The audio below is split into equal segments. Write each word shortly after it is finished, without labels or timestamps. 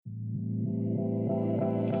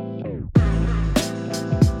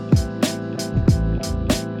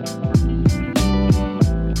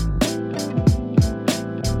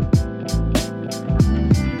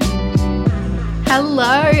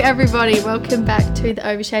Hello everybody, welcome back to the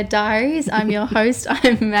Overshared Diaries. I'm your host,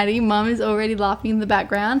 I'm Maddie. Mum is already laughing in the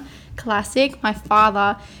background. Classic. My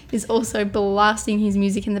father is also blasting his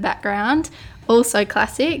music in the background. Also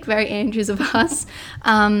classic, very Andrews of us.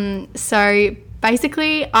 So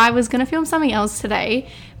basically I was going to film something else today,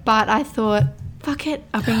 but I thought, fuck it,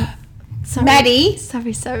 I'll bring... Maddie.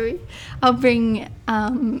 Sorry. I'll bring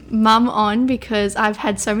Mum on because I've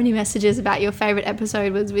had so many messages about your favourite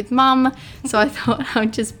episode was with Mum. So I thought I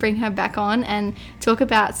would just bring her back on and talk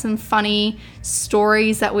about some funny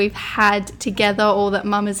stories that we've had together or that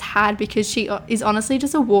Mum has had, because she is honestly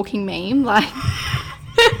just a walking meme. Like,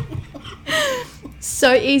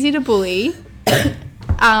 so easy to bully.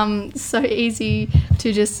 So easy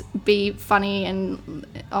to just be funny and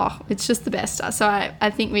it's just the best. So I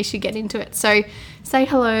think we should get into it. So say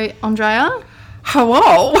hello, Andrea.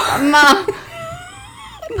 Hello.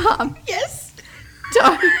 Mum. Yes.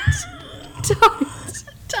 Don't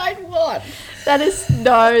what? That is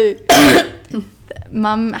no.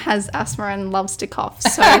 Mum has asthma and loves to cough,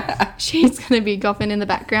 so she's going to be coughing in the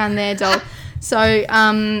background there, doll. So,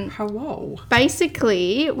 hello.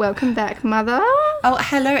 Basically, welcome back, Mother. Oh,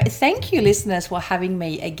 hello. Thank you, listeners, for having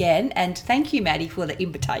me again. And thank you, Maddie, for the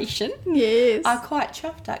invitation. Yes. I'm quite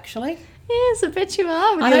chuffed, actually. Yes, I bet you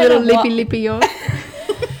are, with I your don't little know lippy yours.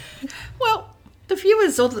 Well, the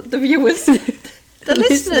viewers, the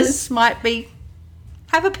listeners might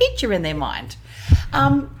have a picture in their mind.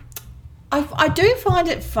 I do find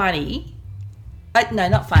it funny. No,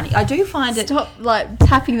 not funny. I do find it... Stop,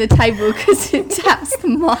 tapping the table because it taps the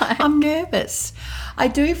mic. I'm nervous. I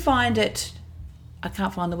do find it... I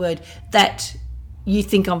can't find the word. That you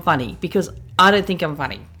think I'm funny, because I don't think I'm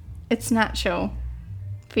funny. It's natural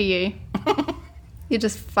for you. You're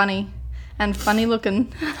just funny and funny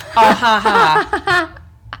looking. Oh, ha,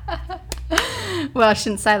 ha. Well, I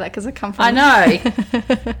shouldn't say that because I come from... I know.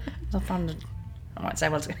 I might say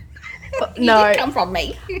what's... No, you did come from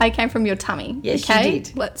me. I came from your tummy. Yes, okay? you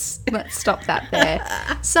did. Let's stop that there.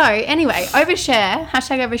 So anyway, overshare,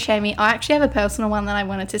 #overshare me. I actually have a personal one that I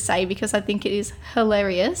wanted to say because I think it is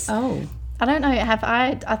hilarious. Oh. I don't know,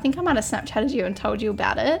 I think I might have Snapchatted you and told you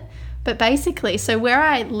about it. But basically, so where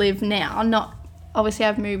I live now, obviously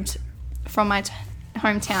I've moved from my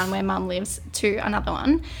hometown where Mum lives to another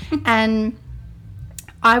one. And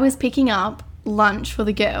I was picking up lunch for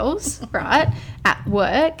the girls, right, at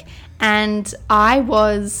work. And I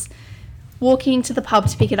was walking to the pub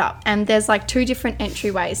to pick it up, and there's two different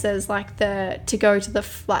entryways. There's to go to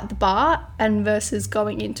the bar and versus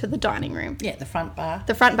going into the dining room. Yeah, the front bar.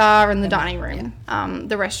 The front bar and the dining room,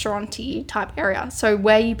 the restaurant-y type area. So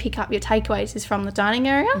where you pick up your takeaways is from the dining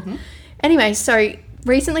area. Mm-hmm. Anyway, so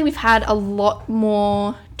recently we've had a lot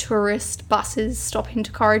more tourist buses stop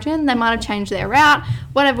into Corrigan. They might have changed their route,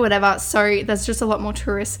 whatever. So there's just a lot more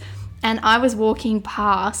tourists. And I was walking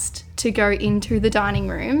past to go into the dining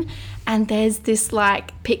room, and there's this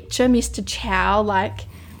picture, Mr. Chow,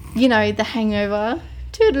 The Hangover.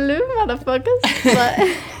 Toodaloo,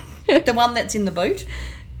 motherfuckers. The one that's in the boot?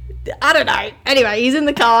 I don't know. Anyway, he's in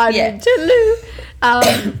the car. Yeah.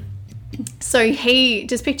 Toodaloo. So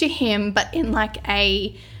just picture him, but in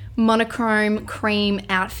a monochrome cream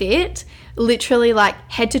outfit, literally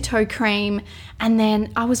head to toe cream. And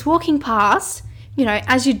then I was walking past,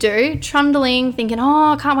 as you do, trundling, thinking,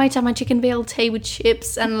 I can't wait to have my chicken BLT with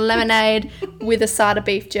chips and lemonade with a side of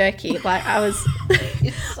beef jerky. I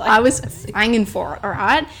was hanging for it, all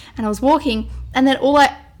right? And I was walking, and then all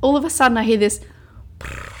of a sudden I hear this,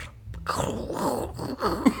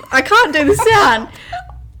 I can't do the sound.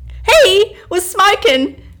 He was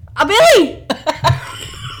smoking a billy.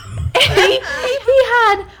 he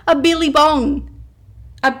had a billy bong.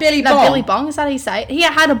 A billy bong? A billy bong, is that how you say it? He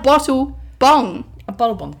had a bottle bong. A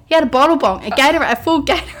bottle bong. He had a bottle bong, a full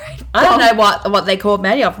Gatorade bong. I don't know what they call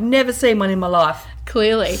Maddie. I've never seen one in my life.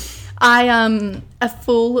 Clearly. A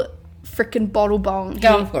full freaking bottle bong.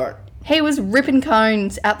 Going for it. He was ripping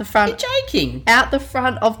cones out the front. You're joking. Out the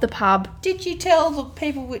front of the pub. Did you tell the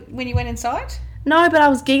people when you went inside? No, but I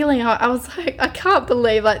was giggling. I was like, I can't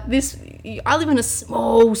believe this. I live in a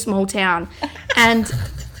small town, and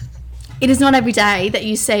it is not every day that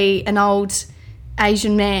you see an old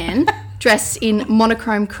Asian man dressed in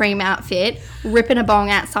monochrome cream outfit ripping a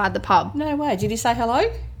bong outside the pub. No way. Did he say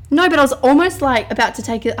hello? No, but I was almost about to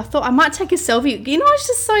take it. I thought I might take a selfie. It's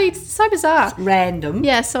just so bizarre. It's random.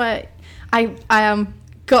 Yeah, so I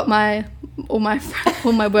got my all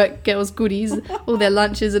my work girls' goodies, all their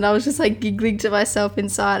lunches, and I was just like giggling to myself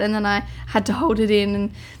inside. And then I had to hold it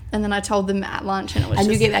in, and then I told them at lunch, and it was. And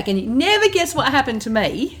just, you get back, and you never guess what happened to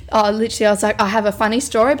me. Oh, literally, I was like, I have a funny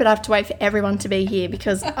story, but I have to wait for everyone to be here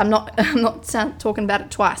because I'm not talking about it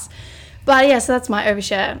twice. But yeah, so that's my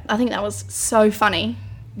overshare. I think that was so funny.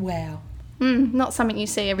 Wow. Not something you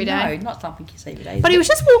see every day. No, not something you see every day. But he was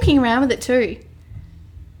just walking around with it too.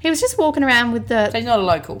 He was just walking around with So he's not a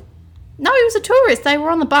local. No, he was a tourist. They were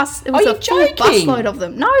on the bus. It was Are a you full joking? busload of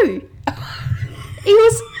them. No. He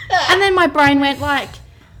was... And then my brain went like,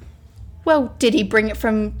 well, did he bring it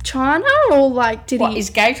from China or like did What, he... his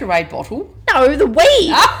Gatorade bottle? No, the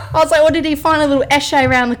weed. I was like, or did he find a little esche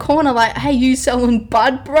around the corner like, hey, you selling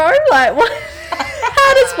bud, bro? Like, what?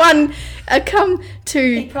 How does one come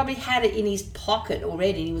to... He probably had it in his pocket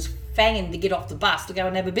already and he was fanging to get off the bus to go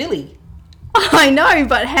and have a billy. I know,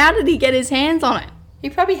 but how did he get his hands on it? He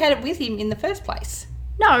probably had it with him in the first place.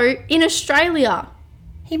 No, in Australia.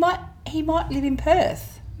 He might live in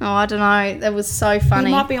Perth. Oh, I don't know. That was so funny.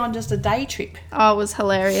 He might be on just a day trip. Oh, it was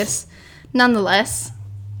hilarious. Nonetheless,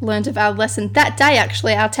 learned a valid lesson. That day,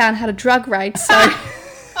 actually, our town had a drug raid, so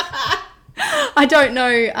I don't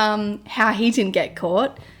know how he didn't get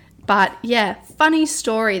caught. But, yeah, funny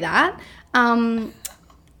story that.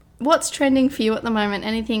 What's trending for you at the moment?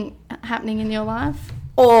 Anything happening in your life?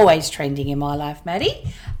 Always trending in my life, Maddie.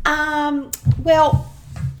 Well,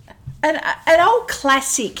 an old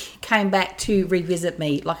classic came back to revisit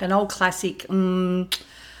me, like an old classic. One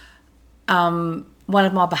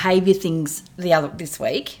of my behaviour things this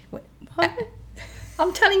week. What?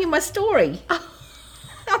 I'm telling you my story.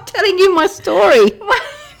 I'm telling you my story.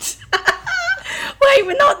 Wait. Wait,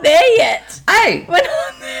 we're not there yet. Hey, We're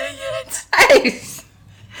not there yet. hey.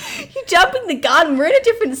 You're jumping the gun. We're in a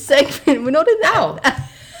different segment. We're not in that.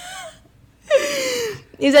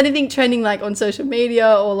 Is anything trending like on social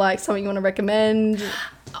media or like something you want to recommend?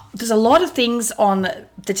 There's a lot of things on the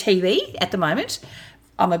TV at the moment.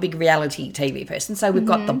 I'm a big reality TV person, so we've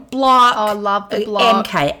got The Block. Oh, I love The Block.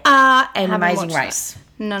 MKR and Haven't Amazing watched Race.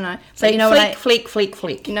 that. No. So But you know what?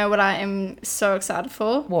 flick. You know what I am so excited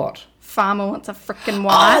for? What? Farmer Wants a Frickin' Oh,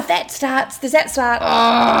 Wife. does that start?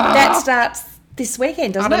 That starts this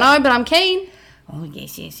weekend, doesn't I it? don't know, but I'm keen. Oh,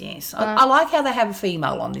 yes. I like how they have a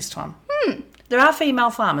female on this time. There are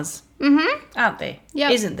female farmers, aren't there?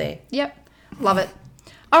 Yep. Isn't there? Yep. Love it.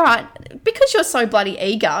 All right. Because you're so bloody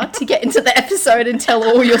eager to get into the episode and tell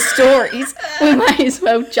all your stories, we may as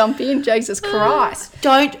well jump in. Jesus Christ.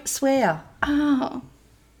 Don't swear. Oh.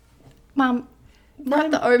 Mum,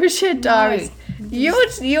 write the overshared diaries.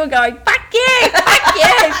 You're going, fuck you,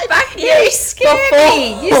 fuck you. You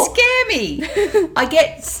scare me. I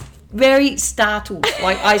get very startled.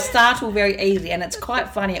 Like, I startle very easily, and it's quite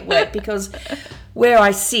funny at work because where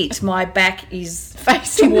I sit, my back is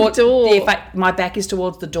Facing the door. Yeah, in fact, my back is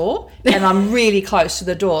towards the door, and I'm really close to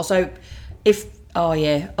the door. So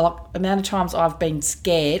amount of times I've been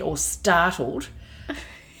scared or startled,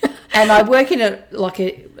 and I work in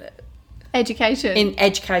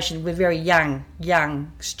education with very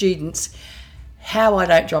young students. How I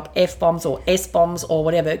don't drop F-bombs or S-bombs or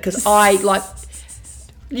whatever, because I like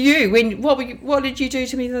you. What did you do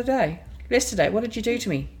to me the other day? Yesterday, what did you do to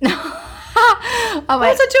me? Oh, What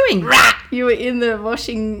was I doing? You were in the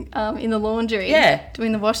washing, in the laundry. Yeah.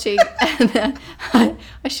 Doing the washing. And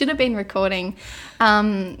I should have been recording.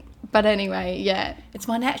 But anyway, yeah. It's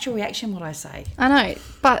my natural reaction, what I say. I know.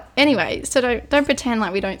 But anyway, so don't pretend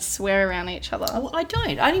like we don't swear around each other. Oh, I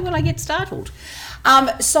don't. Only when I get startled.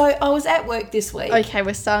 So I was at work this week. Okay,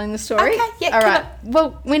 we're starting the story. Okay, yeah, all come right.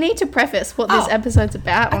 Well, we need to preface what this Oh. episode's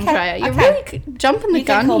about, Okay, Andrea. You're okay. really jumping the You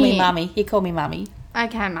gun can call here. me mummy. You call me mummy.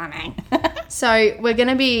 Okay, mummy. So we're going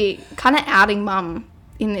to be kind of outing mum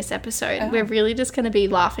in this episode. We're really just going to be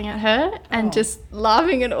laughing at her and just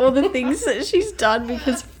laughing at all the things that she's done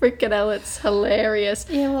because freaking hell, it's hilarious.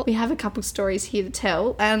 Yeah, well- we have a couple stories here to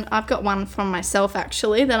tell, and I've got one from myself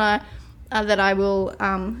actually that I will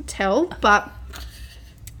tell. But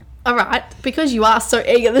all right, because you are so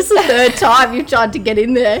eager, this is the third time you've tried to get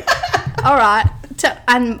in there. All right,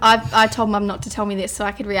 and I told mum not to tell me this so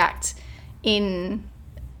I could react in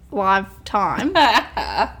live time.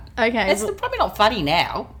 Okay. It's probably not funny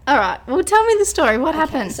now. All right. Well, tell me the story. What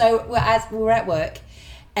happened? So we're at work,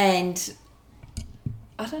 and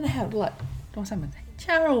I don't know how to like. What's happening?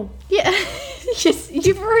 Cheryl. Yeah. Yes.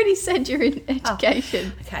 You've already said you're in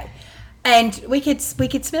education. Okay. And we could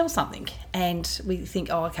smell something, and we think,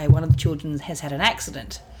 oh, okay, one of the children has had an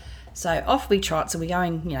accident. So off we trot. So we go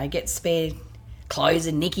and get spare clothes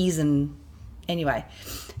and nickies, and anyway,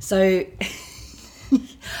 so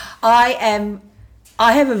I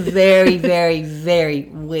I have a very, very, very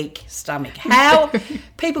weak stomach. How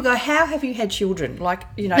people go, how have you had children? Like,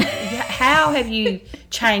 you know, how have you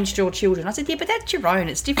changed your children? I said, yeah, but that's your own.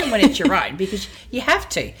 It's different when it's your own because you have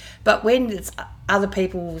to. But when it's other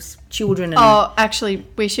people's children. Oh, actually,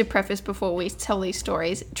 we should preface before we tell these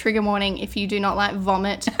stories. Trigger warning: if you do not like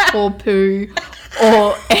vomit or poo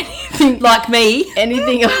or anything like me,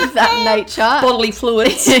 anything of that nature, bodily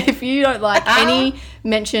fluids. If you don't like any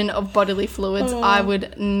mention of bodily fluids, I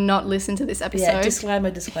would not listen to this episode. Yeah,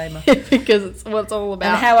 disclaimer. Because it's what it's all about.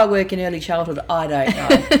 And how I work in early childhood, I don't know.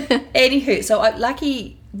 Anywho, so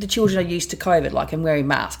lucky the children are used to COVID, like, and wearing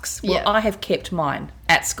masks. Well, I have kept mine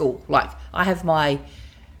at school. Like, I have my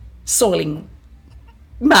soiling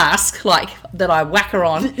mask, like, that I whack her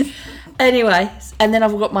on. Anyway, and then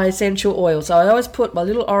I've got my essential oil. So I always put my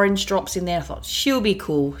little orange drops in there. I thought, she'll be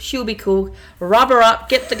cool. Rub her up,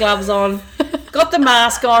 get the gloves on, got the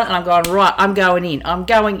mask on, and I'm going, right, I'm going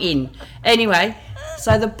in. Anyway,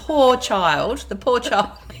 so the poor child,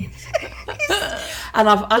 and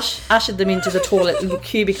I've ushered them into the toilet, little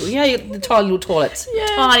cubicle. You know, the tiny little toilets. Yeah.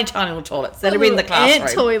 Tiny little toilets that are in the classroom.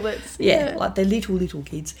 Ant toilets. Yeah, like they're little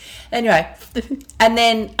kids. Anyway, and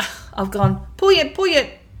then I've gone, pull your tracky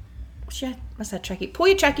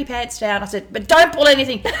pants down. I said, but don't pull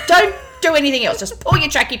anything. Don't do anything else. Just pull your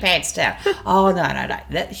tracky pants down. Oh, no.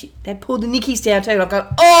 They pulled the Nickies down too. And I'm going,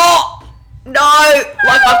 oh, no.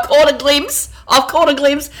 Like, I've caught a glimpse.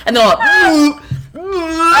 And they're like,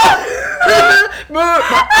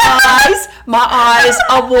 my eyes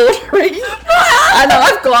are watering. And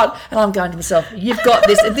I'm going to myself, you've got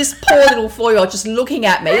this. And this poor little 4-year-old just looking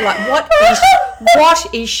at me like, what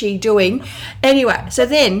is she doing? Anyway, so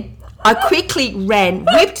then I quickly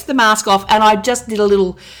whipped the mask off, and I just did a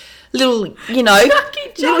little, you know,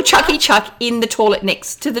 little chucky in the toilet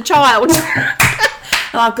next to the child.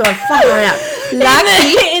 And I've gone far out.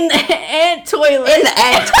 Lucky in the ant toilet.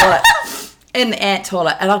 In the ant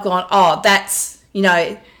toilet. And I've gone, oh, that's, you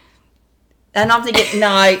know. And I'm thinking, no,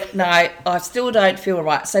 I still don't feel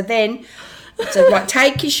right. So right,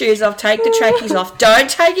 take your shoes off, take the trackies off, don't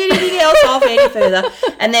take anything else off any further.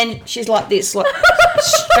 And then she's like this, like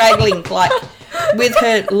straggling, like with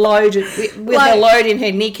her load in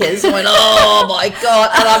her knickers. I went, oh my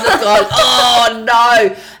God. And I've just gone, oh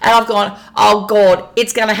no. And I've gone, oh God,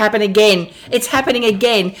 it's going to happen again. It's happening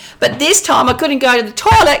again. But this time I couldn't go to the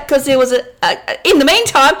toilet because there was in the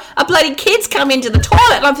meantime, a bloody kid's come into the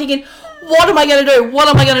toilet. And I'm thinking, what am I going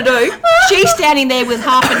to do? She's standing there with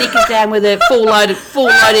half her knickers down with a full load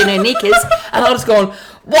in her knickers. And I'm just going,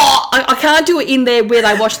 what? I can't do it in there where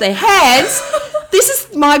they wash their hands. This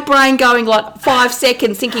is my brain going like 5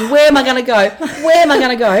 seconds thinking, where am I going to go?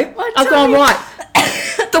 I've gone, right,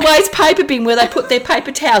 the waste paper bin where they put their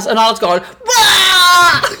paper towels. And I was going,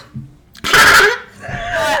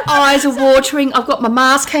 my eyes are watering. I've got my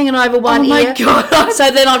mask hanging over one ear. Oh my God.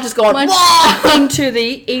 So then I've just gone into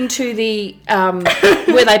the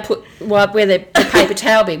where they put where the paper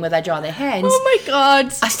towel bin where they dry their hands. Oh my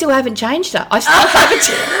God. I still haven't changed her.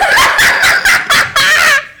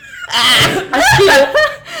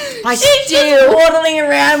 She's still waddling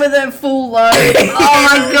around with her full load. Oh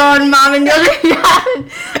my God, Mum, and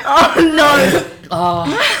oh no. Oh.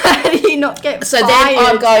 How do you not get so fired? Then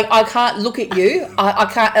I'm going, I can't look at you. I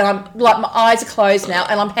can't, and I'm like, my eyes are closed now,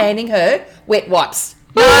 and I'm handing her wet wipes.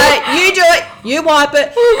 No, you do it. You wipe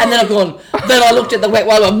it. And then I've gone. Then I looked at the wet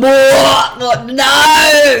wipe. I'm like,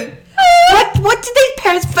 no. What do these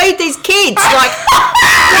parents feed these kids? Like,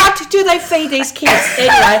 what do they feed these kids?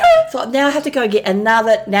 Anyway, so now I have to go get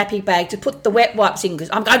another nappy bag to put the wet wipes in because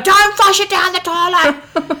I'm going, don't flush it down the toilet.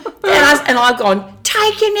 and I've gone,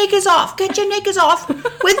 take your knickers off. Get your knickers off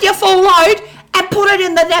with your full load and put it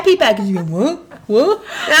in the nappy bag. And you go, what?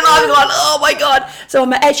 And I'm going, oh my God. So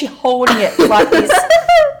I'm actually holding it like this.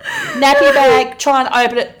 Nappy bag, trying to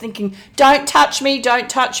open it, thinking, don't touch me.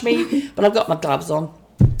 But I've got my gloves on.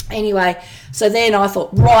 Anyway, so then I thought,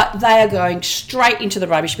 right, they are going straight into the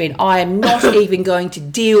rubbish bin. I am not even going to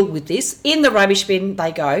deal with this. In the rubbish bin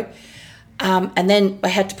they go. And then I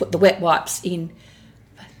had to put the wet wipes in.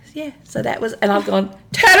 Yeah, so that was, and I've gone,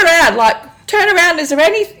 turn around, is there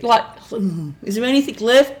anything left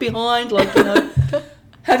behind? Like, you know,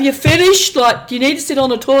 have you finished? Like, do you need to sit on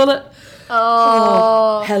the toilet?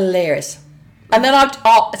 Oh, hilarious. And then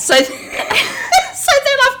so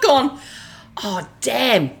then I've gone, oh,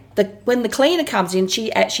 damn. When the cleaner comes in,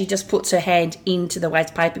 she actually just puts her hand into the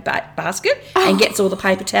waste paper basket and gets all the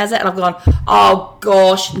paper towels out. And I've gone, oh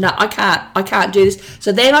gosh, no, I can't do this.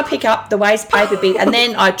 So then I pick up the waste paper bin and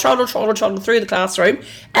then I trottle through the classroom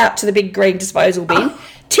out to the big green disposal bin,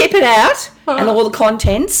 tip it out and all the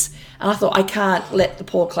contents. And I thought, I can't let the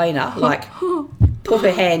poor cleaner, like, put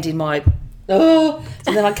her hand in my... Oh,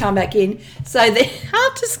 so then I come back in. So then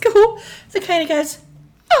after school, the cleaner goes,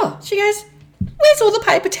 she goes, where's all the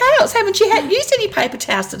paper towels? Haven't you used any paper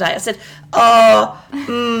towels today? I said,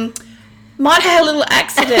 might have had a little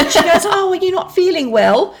accident. She goes, well, you're not feeling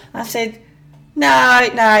well. I said, no.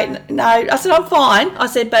 I said, I'm fine. I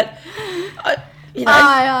said, but,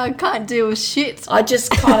 I can't deal with shit. I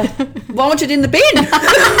just kind of vomited in the bin.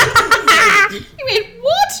 You mean,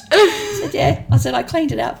 what? I said, yeah. I said, I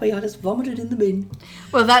cleaned it out for you. I just vomited in the bin.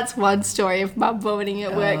 Well, that's one story of mum vomiting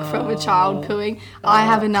at work from a child pooing. I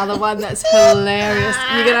have another one that's hilarious.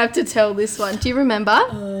 You're going to have to tell this one. Do you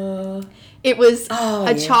remember? It was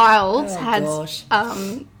a child had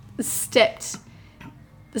stepped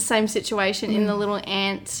the same situation in the little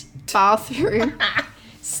ant bathroom,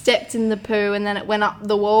 stepped in the poo, and then it went up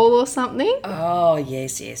the wall or something. Oh,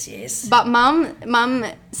 yes. But mum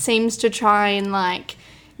seems to try and, like,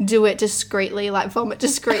 do it discreetly, like vomit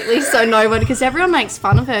discreetly, so no one, because everyone makes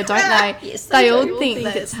fun of her, don't they? Yes, they all think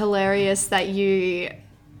that it's hilarious that you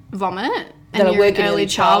vomit and you're in early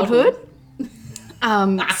childhood.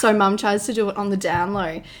 So mum tries to do it on the down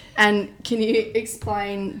low. And can you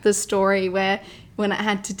explain the story when it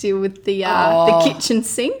had to do with the kitchen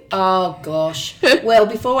sink? Oh, gosh. Well,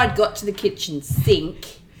 before I'd got to the kitchen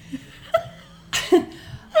sink,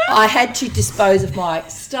 I had to dispose of my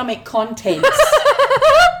stomach contents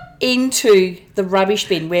into the rubbish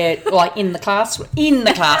bin in the classroom.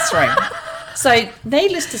 So,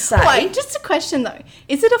 needless to say... Wait, just a question, though.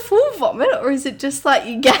 Is it a full vomit or is it just like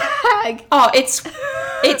you gag? Oh, it's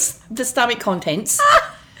the stomach contents.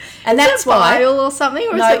 And is that's it why... bile or something?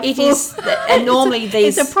 Or No, is it is... And normally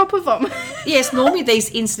these... It's a proper vomit. Yes, normally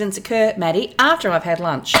these incidents occur, Maddie, after I've had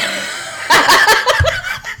lunch.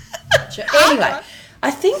 Anyway,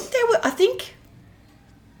 I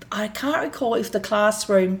can't recall if the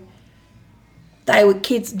classroom...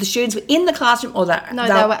 the students were in the classroom or they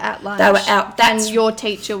were at lunch. They were out. And your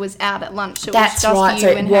teacher was out at lunch. So That's it was just right. you So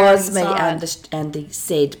it and was her me inside. and the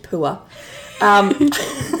said poor.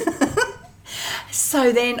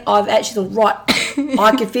 So then I've actually thought, right,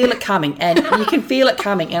 I can feel it coming, and you can feel it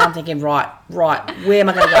coming, and I'm thinking, right, where am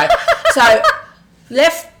I going to go? So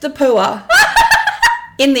left the poor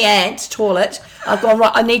in the ant toilet. I've gone,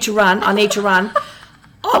 right, I need to run. I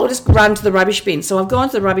will just run to the rubbish bin. So I've gone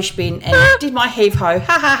to the rubbish bin and did my heave-ho.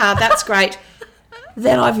 Ha, ha, ha, that's great.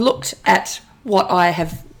 Then I've looked at what I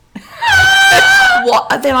have...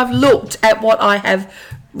 what I have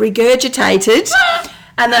regurgitated.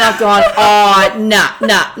 And then I've gone, nah,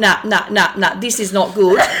 this is not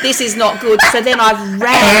good. So then I've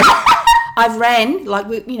ran, like,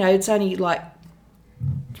 it's only like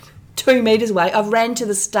 2 metres away. I've ran to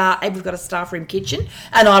the staff, we've got a staff room kitchen,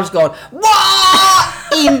 and I've just gone, wah,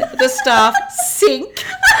 in the staff sink.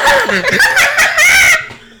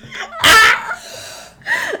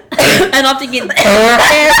 And I'm thinking,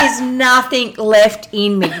 there is nothing left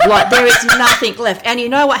in me. Like, there is nothing left. And you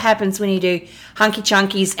know what happens when you do hunky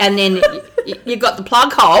chunkies and then you got the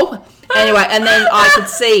plug hole? Anyway, and then I could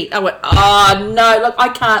see. I went, oh, no, look, I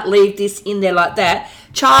can't leave this in there like that.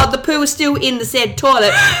 Child, the poo is still in the said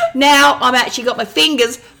toilet. Now I'm actually got my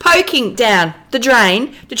fingers poking down the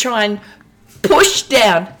drain to try and push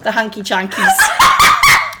down the hunky chunkies.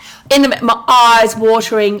 My eyes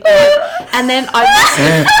watering. And then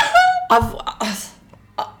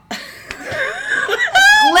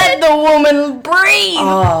let the woman breathe.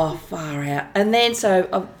 Oh, far out. And then so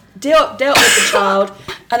I've dealt with the child,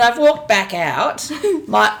 and I've walked back out.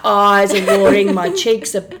 My eyes are watering, my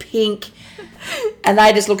cheeks are pink, and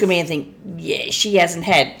they just look at me and think, yeah, she hasn't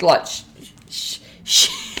had, like,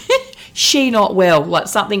 she not well, like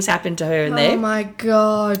something's happened to her in there. Oh my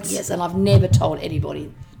God. Yes, and I've never told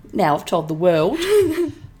anybody. Now I've told the world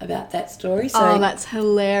about that story. So. Oh, that's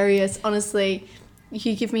hilarious. Honestly,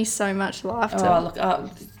 you give me so much laughter. Oh, look,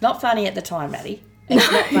 it's not funny at the time, Maddie.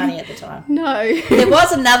 It's not funny at the time. No. There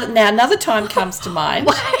was another time comes to mind.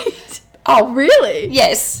 Wait. Oh, really?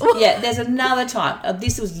 Yes. Yeah, there's another time.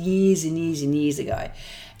 This was years and years and years ago.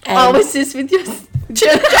 And was this with your... Shush.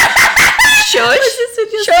 Was this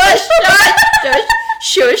with your...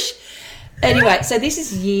 Shush. Anyway, so this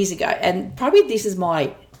is years ago, and probably this is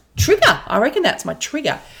my trigger. I reckon that's my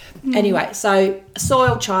trigger. Anyway, so a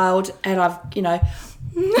soiled child, and I've,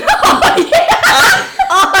 Oh, yeah.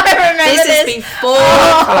 I remember this. This is before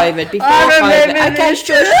COVID. Okay,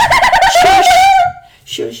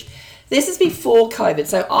 shush. This is before COVID.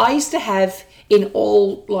 So I used to have in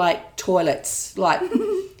all, like, toilets, like,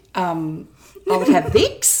 I would have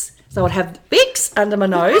Vicks. So I would have Vicks under my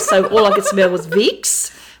nose, so all I could smell was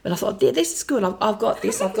Vicks. But I thought, yeah, this is good. I've got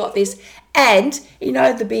this. And, you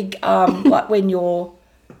know, the big, like when you're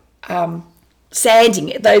sanding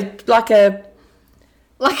it, though, like a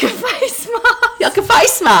face mask. Like a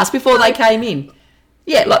face mask before they came in.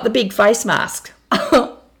 Yeah, like the big face mask.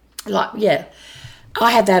 Like, yeah.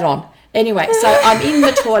 I had that on. Anyway, so I'm in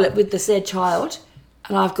the toilet with the said child,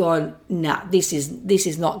 and I've gone, nah, this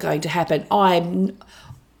is not going to happen.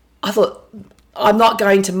 I thought, I'm not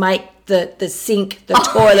going to make the sink, the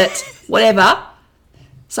toilet, whatever.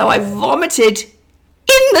 So I vomited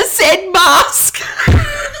in the said mask. So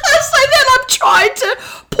then I'm trying to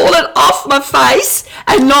pull it off my face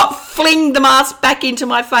and not fling the mask back into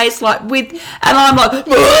my face and I'm like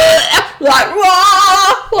do you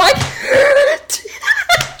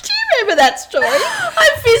remember that story? I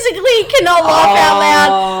physically cannot laugh out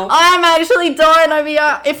loud. I'm actually dying over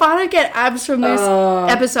here. If I don't get abs from this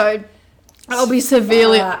episode, I'll be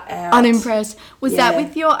severely unimpressed. Was that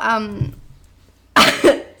with your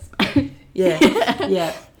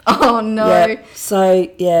Yeah. Oh no. Yeah. So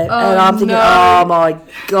yeah, and I'm thinking, oh my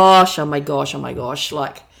gosh,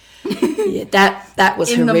 like, yeah, that was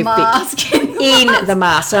in horrific. The mask. In the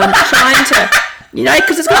mask. So I'm trying to, you know,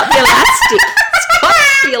 because it's got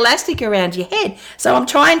the elastic around your head. So I'm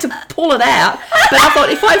trying to pull it out, but I thought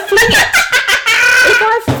if I fling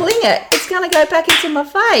it, it's going to go back into my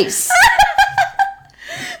face.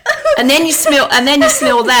 And then you smell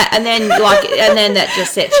that, and then that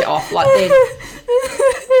just sets you off. Like then,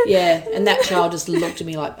 yeah. And that child just looked at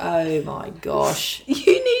me like, oh my gosh. You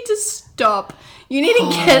need to stop. You need to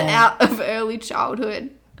get out of early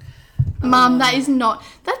childhood. Mum, that's going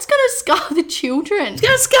to scar the children. It's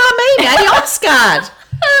going to scar me, Maddie. I'm scarred.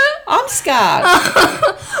 I'm scarred.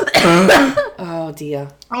 Oh dear.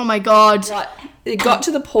 Oh my God. Like, it got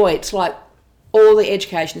to the point, like, all the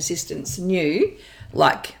education assistants knew,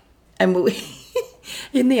 like, and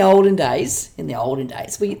in the olden days,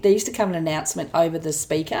 there used to come an announcement over the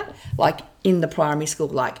speaker, like in the primary school,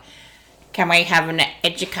 like, can we have an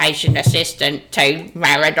education assistant to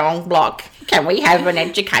Maradon Block? Can we have an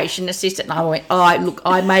education assistant? And I went,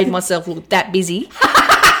 I made myself look that busy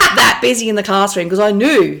in the classroom because I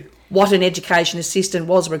knew what an education assistant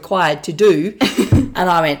was required to do. And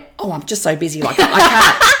I went, I'm just so busy, like, I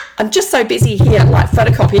can't. I'm just so busy here, like,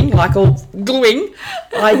 photocopying, like, all gluing.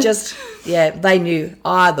 They knew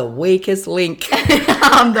the weakest link.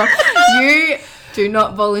 You do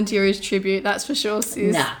not volunteer as tribute, that's for sure,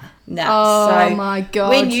 sis. Nah. Oh, so my God.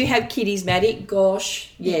 When you have kiddies, Maddie,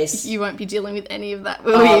 gosh, yes. You won't be dealing with any of that,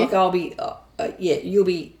 will you? I'll be, you'll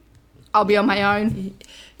be... I'll be on my own.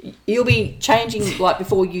 You'll be changing, like,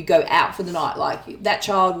 before you go out for the night. Like, that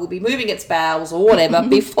child will be moving its bowels or whatever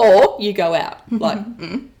before you go out. Like...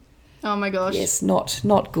 Oh my gosh. Yes,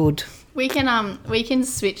 not good. We can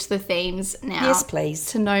switch the themes now. Yes, please.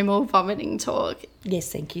 To no more vomiting talk.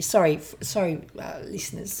 Yes, thank you. Sorry,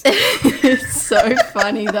 listeners. It's so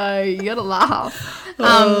funny though. You gotta laugh.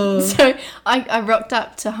 So I rocked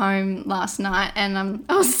up to home last night and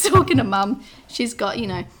I was talking to Mum. She's got,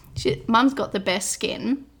 Mum's got the best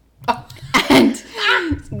skin. And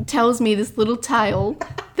tells me this little tale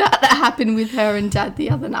that happened with her and Dad the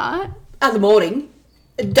other night. Other morning.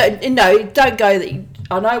 Don't go that.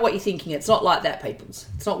 I know what you're thinking. It's not like that, peoples.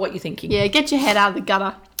 It's not what you're thinking. Yeah, get your head out of the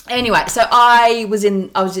gutter. Anyway, so I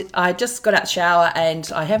just got out the shower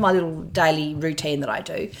and I have my little daily routine that I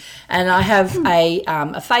do, and I have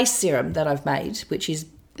a face serum that I've made, which is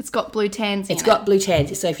it's got blue tansy. It's got blue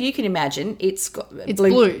tansy. So if you can imagine, it's blue. It's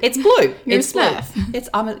blue. You're it's a Smurf. Blue.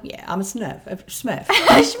 I'm a Smurf. Smurf.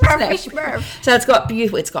 Smurf. So it's got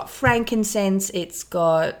beautiful. It's got frankincense. It's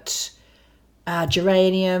got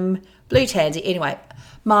geranium, blue tansy. Anyway,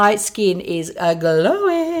 my skin is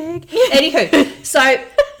glowing. Anywho, so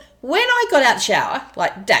when I got out the shower,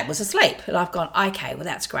 like, Dad was asleep, and I've gone, okay, well,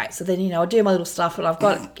 that's great. So then, I do my little stuff, and I've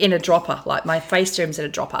got it in a dropper, like my face serum's in a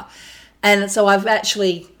dropper, and so I've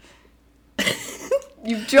actually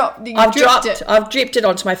I've dripped it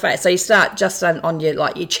onto my face. So you start just on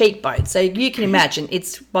your cheekbones. So you can imagine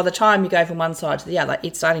it's by the time you go from one side to the other,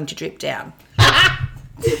 it's starting to drip down.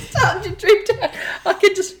 It's starting to drip down. I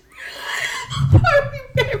can just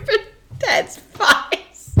remember Dad's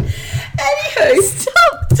face. Anywho,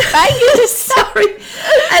 stop saying sorry.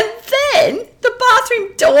 And then the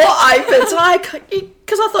bathroom door opens, and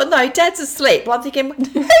because I thought, no, Dad's asleep. Well, I'm thinking,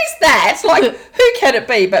 who's that? Like, who can it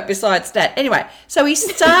be but besides Dad? Anyway, so he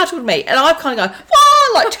startled me, and I'm kind of going,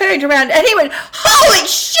 whoa, like, turned around, and he went, holy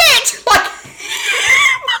shit! Like,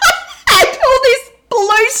 I had all this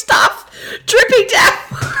blue stuff dripping down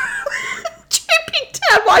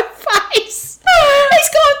my face. He's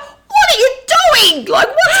gone, what are you doing? Like,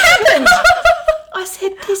 what's happened? I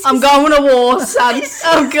said, I'm going to war, son.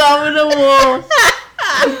 I'm going to war.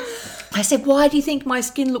 I said, why do you think my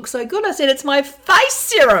skin looks so good? I said, it's my face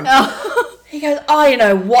serum. Oh. He goes, I don't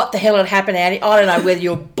know what the hell had happened, Annie. I don't know whether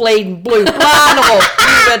you're bleeding blue blood or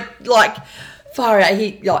you were like far out.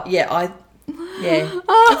 Yeah.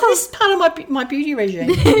 Oh. This is part of my beauty regime.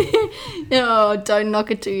 Oh, don't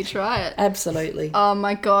knock it till you try it. Absolutely. Oh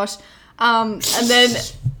my gosh. And then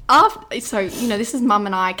after, so this is Mum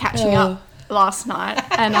and I catching up last night,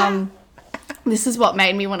 and this is what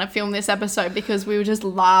made me want to film this episode, because we were just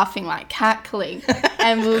laughing, like cackling,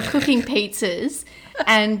 and we were cooking pizzas,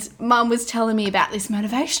 and Mum was telling me about this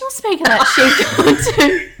motivational speaker that she'd gone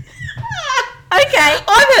to. Okay.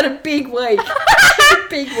 I've had a big week.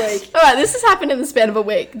 All right, this has happened in the span of a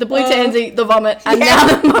week. The blue tansy, the vomit, and now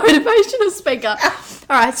the motivational speaker.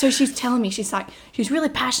 All right, so she's telling me, she's really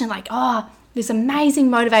passionate, like, this amazing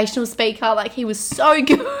motivational speaker, like he was so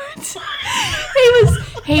good.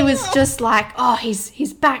 he was just like,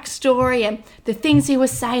 his backstory and the things he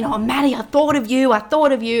was saying. Oh, Maddie, I thought of you,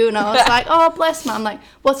 and I was like, oh, bless Mum. Like,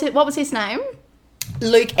 what was his name?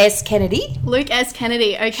 Luke S. Kennedy.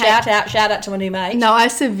 Okay. Shout out to my new mate. No, I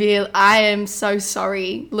am so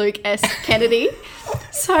sorry, Luke S. Kennedy.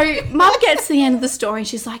 So Mum gets to the end of the story and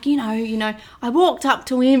she's like, I walked up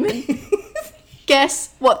to him and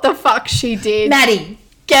guess what the fuck she did? Maddie.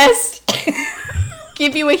 Guess.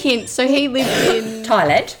 Give you a hint. So he lived in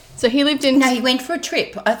Thailand. No, he went for a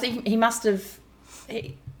trip. I think he must have...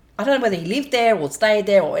 I don't know whether he lived there or stayed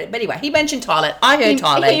there, but anyway, he mentioned Thailand. I heard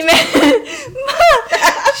Thailand.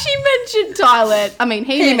 She mentioned Thailand. I mean,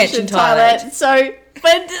 he mentioned Thailand. So, but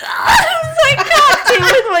I can't deal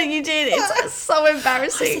with what you did. It's so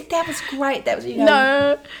embarrassing. I said, that was great. That was,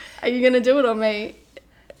 No. Are you going to do it on me?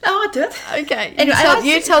 No, I do it. Okay. Anyway,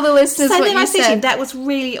 you tell the listeners what you said. So then I said to him, that was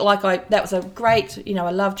really, that was a great,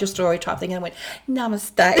 I loved your story type thing. And I went,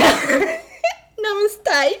 namaste.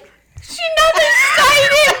 Namaste. She namaste'd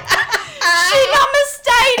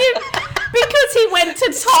him because he went to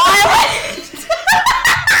Thailand.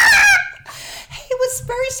 He was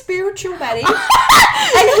very spiritual, Maddie. And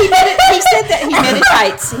he said that he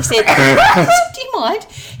meditates. He said, do you mind?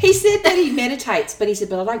 He said that he meditates, but he said,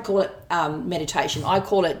 but I don't call it meditation. I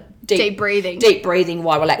call it deep breathing. Deep breathing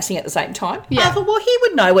while relaxing at the same time. Yeah. I thought, well, he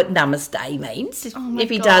would know what namaste means if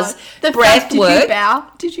he does breath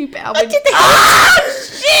work. Did you bow? I did the head. Oh,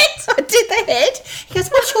 shit! I did the head. He goes,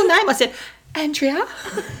 what's your name? I said, Andrea.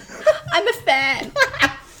 I'm a fan.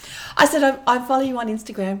 I said, I follow you on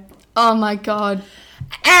Instagram. Oh, my God.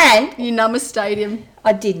 And you namaste'd him.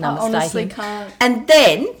 I did namaste him. I honestly can't. And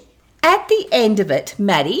then, at the end of it,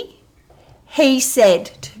 Maddie, he said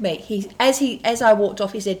to me, as I walked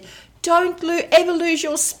off, he said, don't ever lose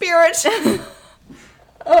your spirit.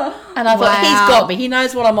 And I thought, he's got me. He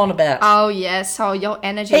knows what I'm on about. Oh, yes. Oh, your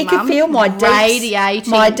energy, He can feel my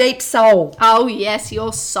deep soul. Oh, yes.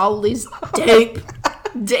 Your soul is deep.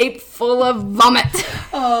 Deep, full of vomit.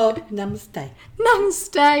 Oh, namaste.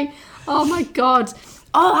 Namaste. Oh, my God.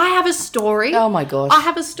 Oh, I have a story. Oh, my gosh. I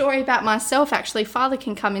have a story about myself, actually. Father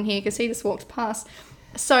can come in here because he just walked past.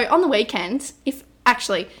 So, on the weekend, if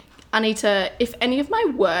any of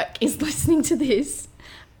my work is listening to this,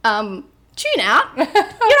 tune out. You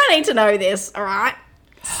don't need to know this, all right?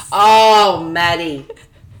 Oh, Maddie.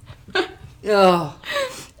 Oh.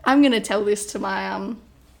 I'm going to tell this to my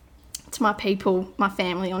people, my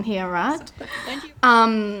family on here, right? Thank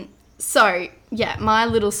you. So, yeah, my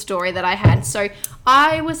little story that I had. So,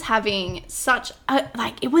 I was having such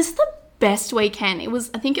it was the best weekend.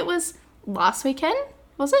 I think it was last weekend,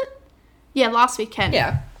 was it? Yeah, last weekend.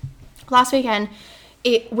 Yeah. Last weekend,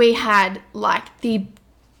 we had, the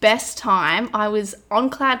best time. I was on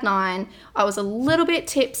cloud nine. I was a little bit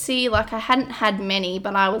tipsy. I hadn't had many,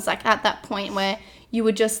 but I was, at that point where you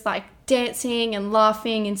were just, dancing and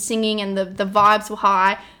laughing and singing, and the vibes were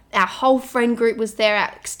high. Our whole friend group was there.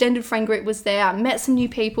 Our extended friend group was there. I met some new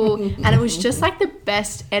people, and it was just the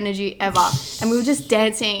best energy ever. And we were just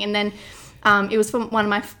dancing, and then it was for one of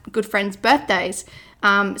my good friends' birthdays.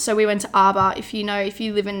 So we went to Arbor. If you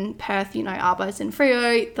live in Perth, Arbor's in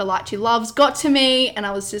Freo. The Light You Love's got to me, and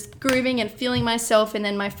I was just grooving and feeling myself. And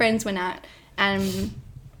then my friends went out in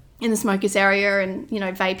the smokers area and,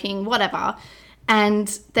 vaping, whatever.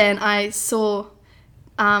 And then I saw,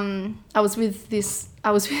 I was with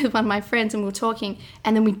one of my friends and we were talking,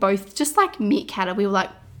 and then we both just meerkatted. We were like,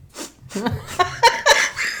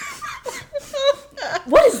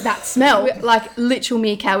 what is that smell? Literal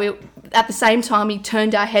meerkat. At the same time, we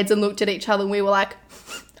turned our heads and looked at each other, and we were like,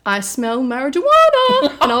 I smell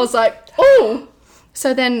marijuana. And I was like, oh.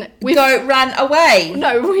 So then we run away.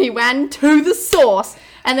 No, we ran to the source.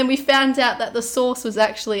 And then we found out that the source was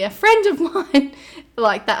actually a friend of mine,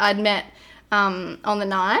 like that I'd met on the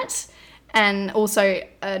night, and also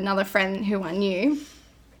another friend who I knew.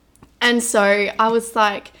 And so I was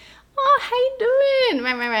like, oh, how you doing?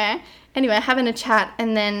 Anyway, having a chat,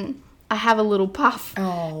 and then I have a little puff.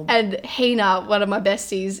 Oh. And Hina, one of my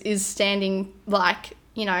besties, is standing like,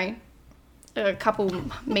 you know, a couple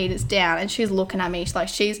meters down, and she's looking at me. She's like,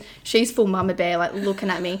 she's full mama bear, like looking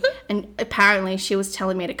at me. And apparently she was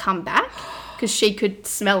telling me to come back because she could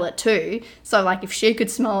smell it too. So like if she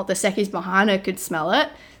could smell it, the seckies behind her could smell it.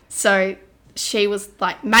 So she was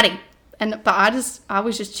like, Maddie. But I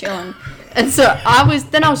was just chilling. And so I was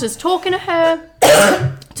just talking to her,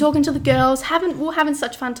 talking to the girls, having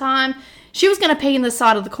such fun time. She was going to pee in the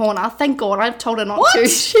side of the corner. Thank God, I told her not to.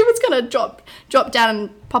 She was going to drop down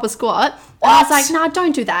and pop a squat. And I was like, no,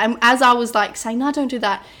 don't do that. And as I was like saying, no, don't do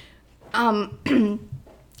that,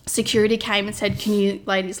 security came and said, can you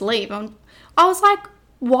ladies leave? I was like,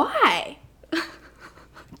 why?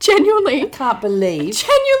 Genuinely. I can't believe.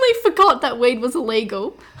 Genuinely forgot that weed was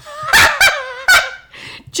illegal.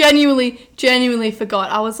 Genuinely forgot.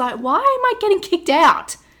 I was like, why am I getting kicked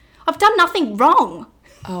out? I've done nothing wrong.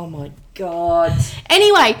 Oh my God.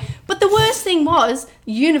 Anyway, but the worst thing was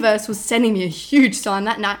the universe was sending me a huge sign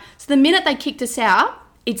that night. So the minute they kicked us out,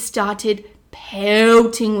 it started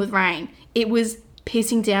pelting with rain. It was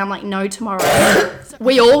pissing down like no tomorrow.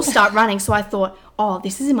 We all start running. So I thought, oh,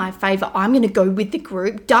 this is in my favour. I'm going to go with the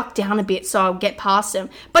group, duck down a bit so I'll get past him.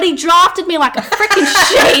 But he drafted me like a freaking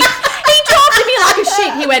sheep.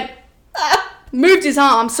 He went, moved his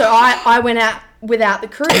arm, so I went out without the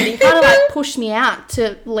crew. And he kind of like pushed me out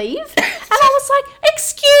to leave. And I was like,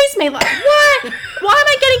 excuse me, like, why am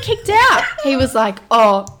I getting kicked out? He was like,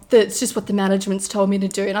 oh, it's just what the management's told me to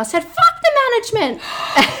do. And I said, fuck the management.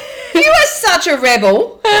 You are such a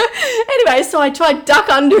rebel. Anyway, so I tried duck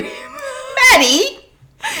under him. Maddie.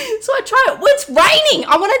 So I tried, well, it's raining.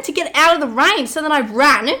 I wanted to get out of the rain. So then I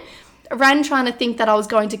ran trying to think that I was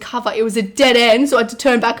going to cover. It was a dead end, so I had to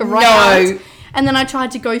turn back around. No. And then I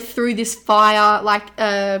tried to go through this fire, like,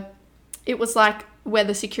 it was like where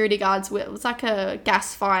the security guards were. It was like a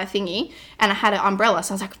gas fire thingy, and I had an umbrella.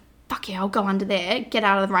 So I was like, fuck yeah, I'll go under there, get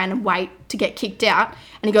out of the rain and wait to get kicked out.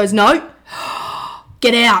 And he goes, no,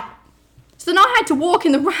 get out. So then I had to walk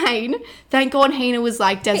in the rain. Thank God Hina was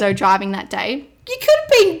like Deso driving that day. You could have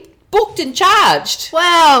been booked and charged.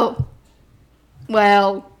 Well,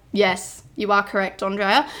 yes, you are correct,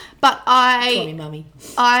 Andrea. But Call me mummy.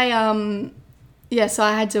 So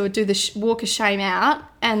I had to do the walk of shame out,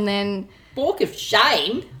 and then... Walk of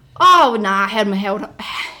shame? Oh, nah, I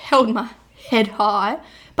held my head high.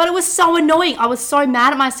 But it was so annoying. I was so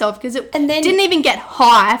mad at myself because it didn't even get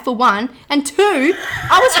high, for one. And two,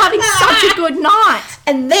 I was having such a good night.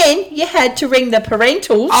 And then you had to ring the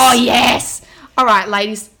parentals. Oh, yes. All right,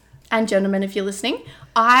 ladies and gentlemen, if you're listening,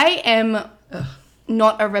 I am...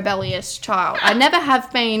 not a rebellious child. I never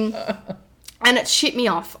have been, and it shit me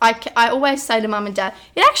off. I always say to mum and dad,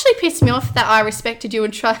 it actually pissed me off that I respected you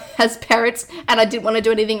as parents and I didn't want to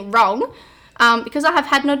do anything wrong, because I have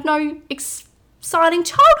had no exciting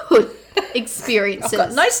childhood experiences. I've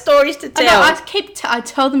got no stories to tell. I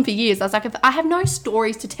tell them for years. I was like, I have no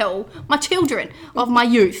stories to tell my children of my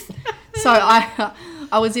youth. So I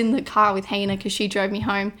was in the car with Hina because she drove me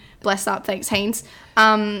home. Bless up, thanks Haynes.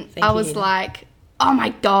 I was like, oh my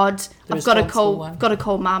God, I've got to call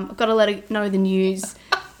mum. I've got to let her know the news.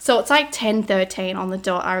 So it's like 10:13 on the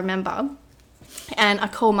dot, I remember. And I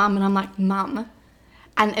call mum and I'm like, Mum.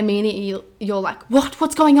 And immediately you're like, what?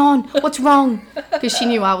 What's going on? What's wrong? Because she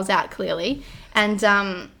knew I was out clearly. And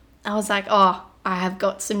I was like, oh, I have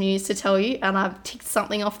got some news to tell you. And I've ticked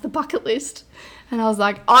something off the bucket list. And I was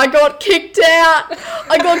like, I got kicked out,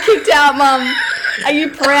 Mum. Are you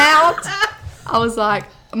proud? I was like,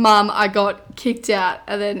 Mum, I got kicked out.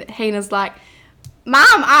 And then Hina's like, Mum,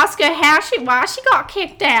 ask her why she got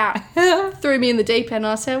kicked out. Threw me in the deep end. And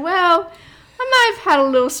I said, well, I might have had a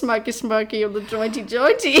little smoky on the jointy.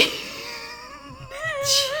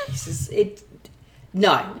 Jesus,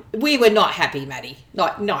 no, we were not happy, Maddie.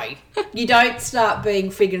 Like, no. You don't start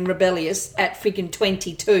being friggin' rebellious at friggin'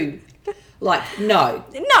 22. Like, no.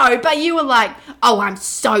 No, but you were like, oh, I'm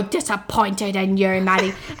so disappointed in you,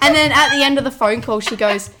 Maddie. And then at the end of the phone call, she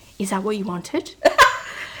goes, is that what you wanted?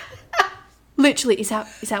 Literally, is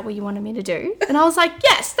that what you wanted me to do? And I was like,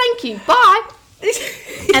 yes, thank you, bye.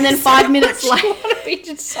 And then 5 minutes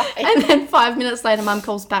later, Mum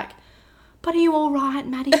calls back, but are you all right,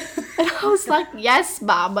 Maddie? And I was like, yes,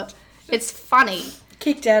 Mum. It's funny.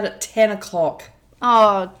 Kicked out at 10 o'clock.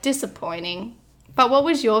 Oh, disappointing. But what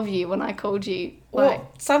was your view when I called you?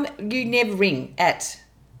 Well, you never ring at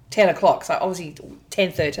 10 o'clock, so obviously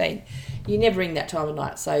 10:13. You never ring that time of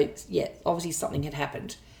night. So, yeah, obviously something had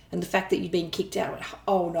happened. And the fact that you'd been kicked out, I went,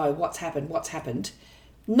 oh no, what's happened?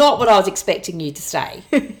 Not what I was expecting you to say.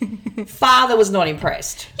 Father was not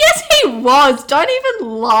impressed. Yes, he was. Don't even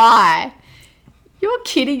lie. You're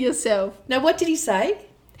kidding yourself. Now, what did he say?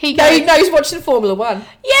 He No, goes, he's watching Formula One.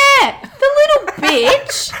 yeah, the little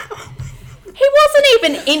bitch. He wasn't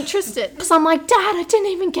even interested. Because I'm like, Dad, I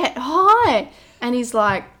didn't even get high. And he's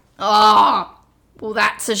like, oh, well,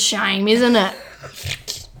 that's a shame, isn't it?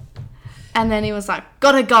 And then he was like,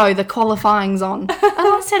 gotta go, the qualifying's on. And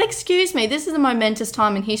I said, excuse me, this is a momentous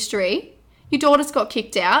time in history. Your daughter's got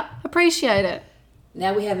kicked out. Appreciate it.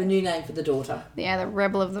 Now we have a new name for the daughter. Yeah, the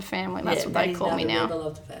rebel of the family. That's what they call me now. The rebel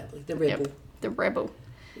of the family. The rebel. Yep, the rebel.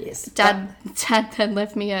 Yes. Dad had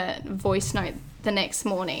left me a voice note the next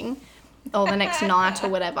morning or the next night or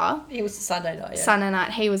whatever. It was Sunday night, yeah. Sunday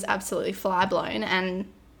night. He was absolutely fly blown and...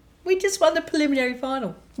 We just won the preliminary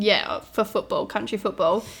final. Yeah, for football, country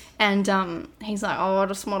football. And he's like, oh, I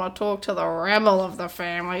just want to talk to the rebel of the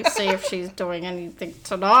family, see if she's doing anything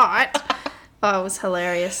tonight. Oh, it was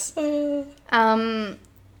hilarious. Did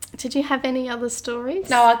you have any other stories?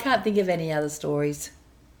 No, I can't think of any other stories.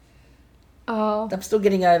 Oh, I'm still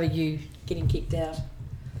getting over you getting kicked out.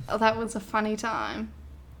 oh, that was a funny time.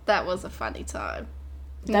 That was a funny time.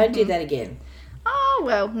 Don't do that again. Oh,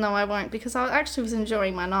 well, no, I won't because I actually was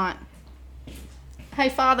enjoying my night. Hey,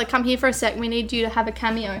 Father, come here for a sec. We need you to have a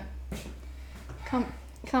cameo.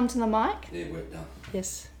 Come to the mic. Yeah, we're done.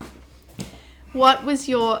 Yes. What was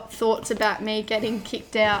your thoughts about me getting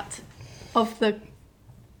kicked out of the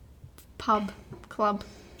club?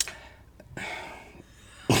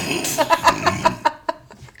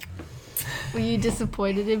 Were you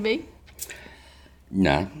disappointed in me?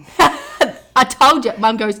 No. I told you.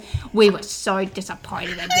 Mum goes, we were so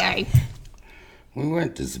disappointed in you. We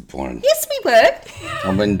weren't disappointed. Yes, we were.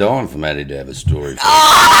 I've been dying for Maddie to have a story.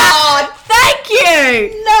 Oh, thank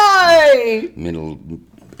you. No.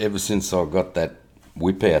 Ever since I got that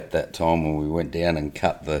whip out that time when we went down and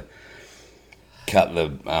cut the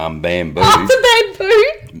bamboo. Off the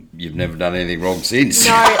bamboo. You've never done anything wrong since.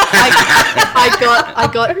 No, I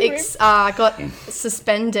got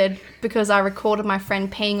suspended because I recorded my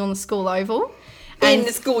friend peeing on the school oval. In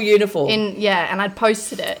the school uniform. And I'd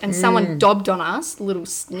posted it, and someone dobbed on us, little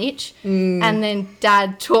snitch, and then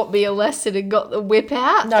Dad taught me a lesson and got the whip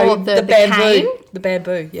out. No, or the bamboo. cane. The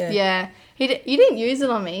bamboo, yeah. Yeah. You didn't use it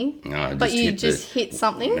on me, No, but you just hit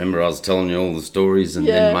something. Remember I was telling you all the stories and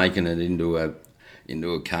Yeah. then making it into a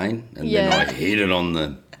cane, and then I hit it on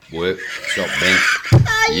the workshop bench.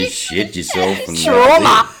 You shit yourself. And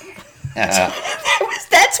Trauma.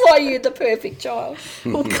 That's why you're the perfect child.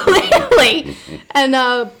 Well, clearly. And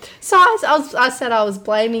so I said I was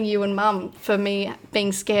blaming you and Mum for me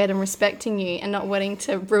being scared and respecting you and not wanting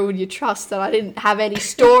to ruin your trust, that I didn't have any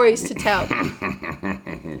stories to tell.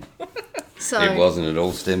 So It wasn't. It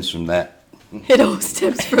all stems from that. It all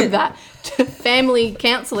stems from that. Family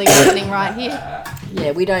counselling happening right here.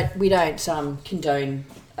 Yeah, we don't condone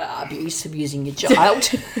abusing your child.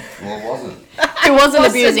 Well, it wasn't. It wasn't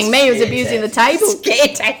abusing me, it was abusing the table.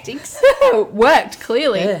 Scare tactics. It worked,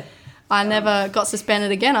 clearly. Yeah. I never got suspended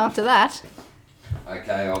again after that.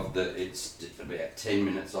 Okay, it's about 10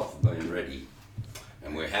 minutes off of being ready.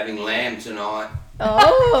 And we're having lamb tonight.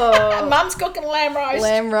 Oh. Mum's cooking lamb roast.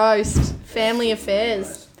 Lamb roast. Family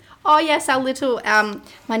affairs. Oh, yes, our little,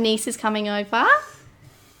 my niece is coming over.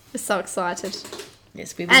 We're so excited.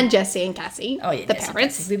 Yes, And Jessie and Cassie, the Jesse,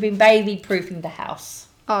 parents. Cassie. We've been baby-proofing the house.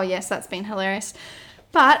 Oh, yes, that's been hilarious.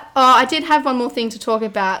 But I did have one more thing to talk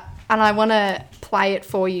about, and I want to play it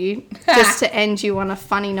for you just to end you on a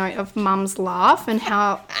funny note of Mum's laugh and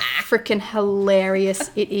how freaking hilarious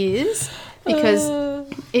it is, because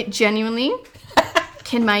it genuinely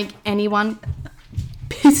can make anyone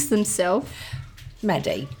piss themselves.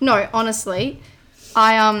 Maddie. No, honestly,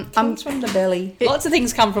 I'm Comes from the belly. Lots of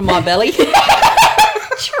things come from my belly.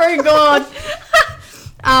 True God.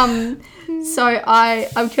 So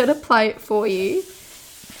I'm gonna play it for you,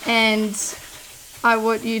 and I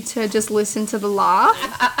want you to just listen to the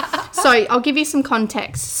laugh. So I'll give you some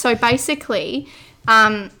context. So basically,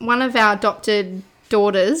 one of our adopted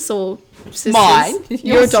daughters or sisters, Mine,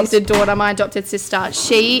 your adopted daughter, my adopted sister,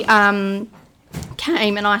 she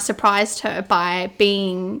came and I surprised her by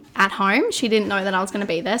being at home. She didn't know that I was going to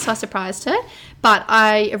be there, so I surprised her. But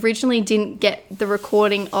I originally didn't get the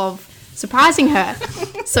recording of surprising her.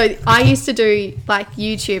 So I used to do like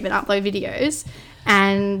YouTube and upload videos,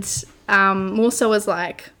 and more so as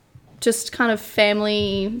like just kind of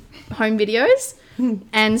family home videos.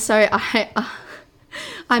 And so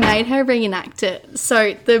I made her reenact it.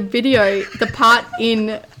 So the part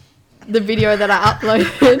in the video that I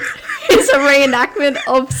uploaded is a reenactment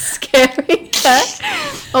of scaring her,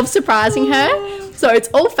 of surprising her. So it's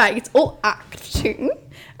all fake, it's all acting.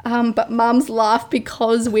 But Mum's laugh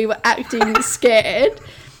because we were acting scared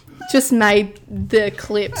just made the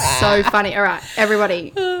clip so funny. All right,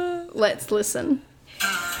 everybody, let's listen.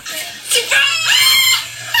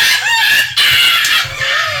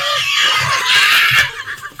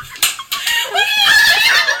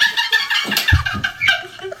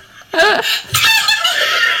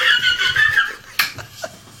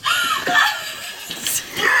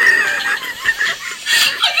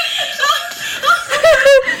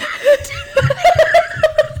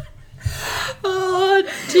 Oh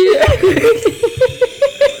dear.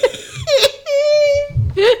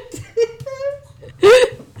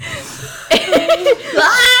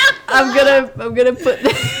 I'm gonna put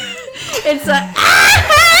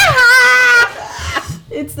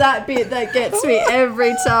it's that bit that gets me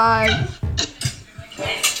every time.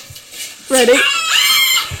 Ready?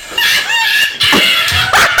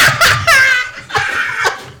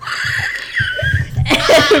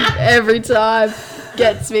 Every time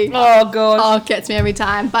gets me. Oh god. Oh, it gets me every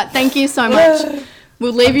time. But thank you so much.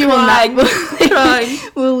 We'll leave you on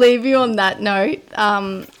that. We'll leave you on that note.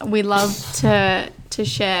 We love to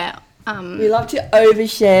share. We love to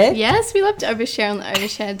overshare. Yes, we love to overshare on the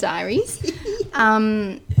Overshare Diaries.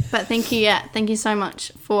 But thank you so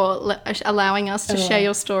much for allowing us to share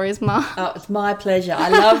your stories, Ma. Oh, it's my pleasure. I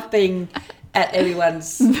love being at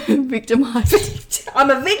everyone's victimised. I'm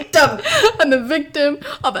a victim. I'm a victim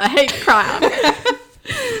of a hate crime.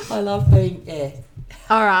 I love being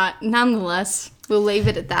All right. Nonetheless, we'll leave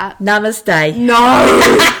it at that. Namaste. No.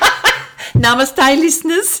 Namaste,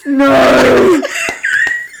 listeners. No.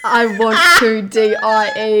 I want to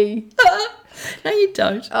DIE. No, you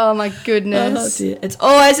don't. Oh, my goodness. Oh, dear. It's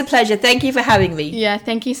always a pleasure. Thank you for having me. Yeah,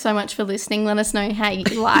 thank you so much for listening. Let us know how you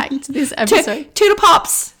liked this episode. Toodle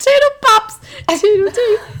pops. Toodle pops. Toodle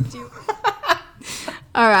doo.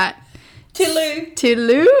 All right. Toodaloo.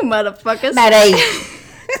 Toodaloo, motherfuckers. Maddie.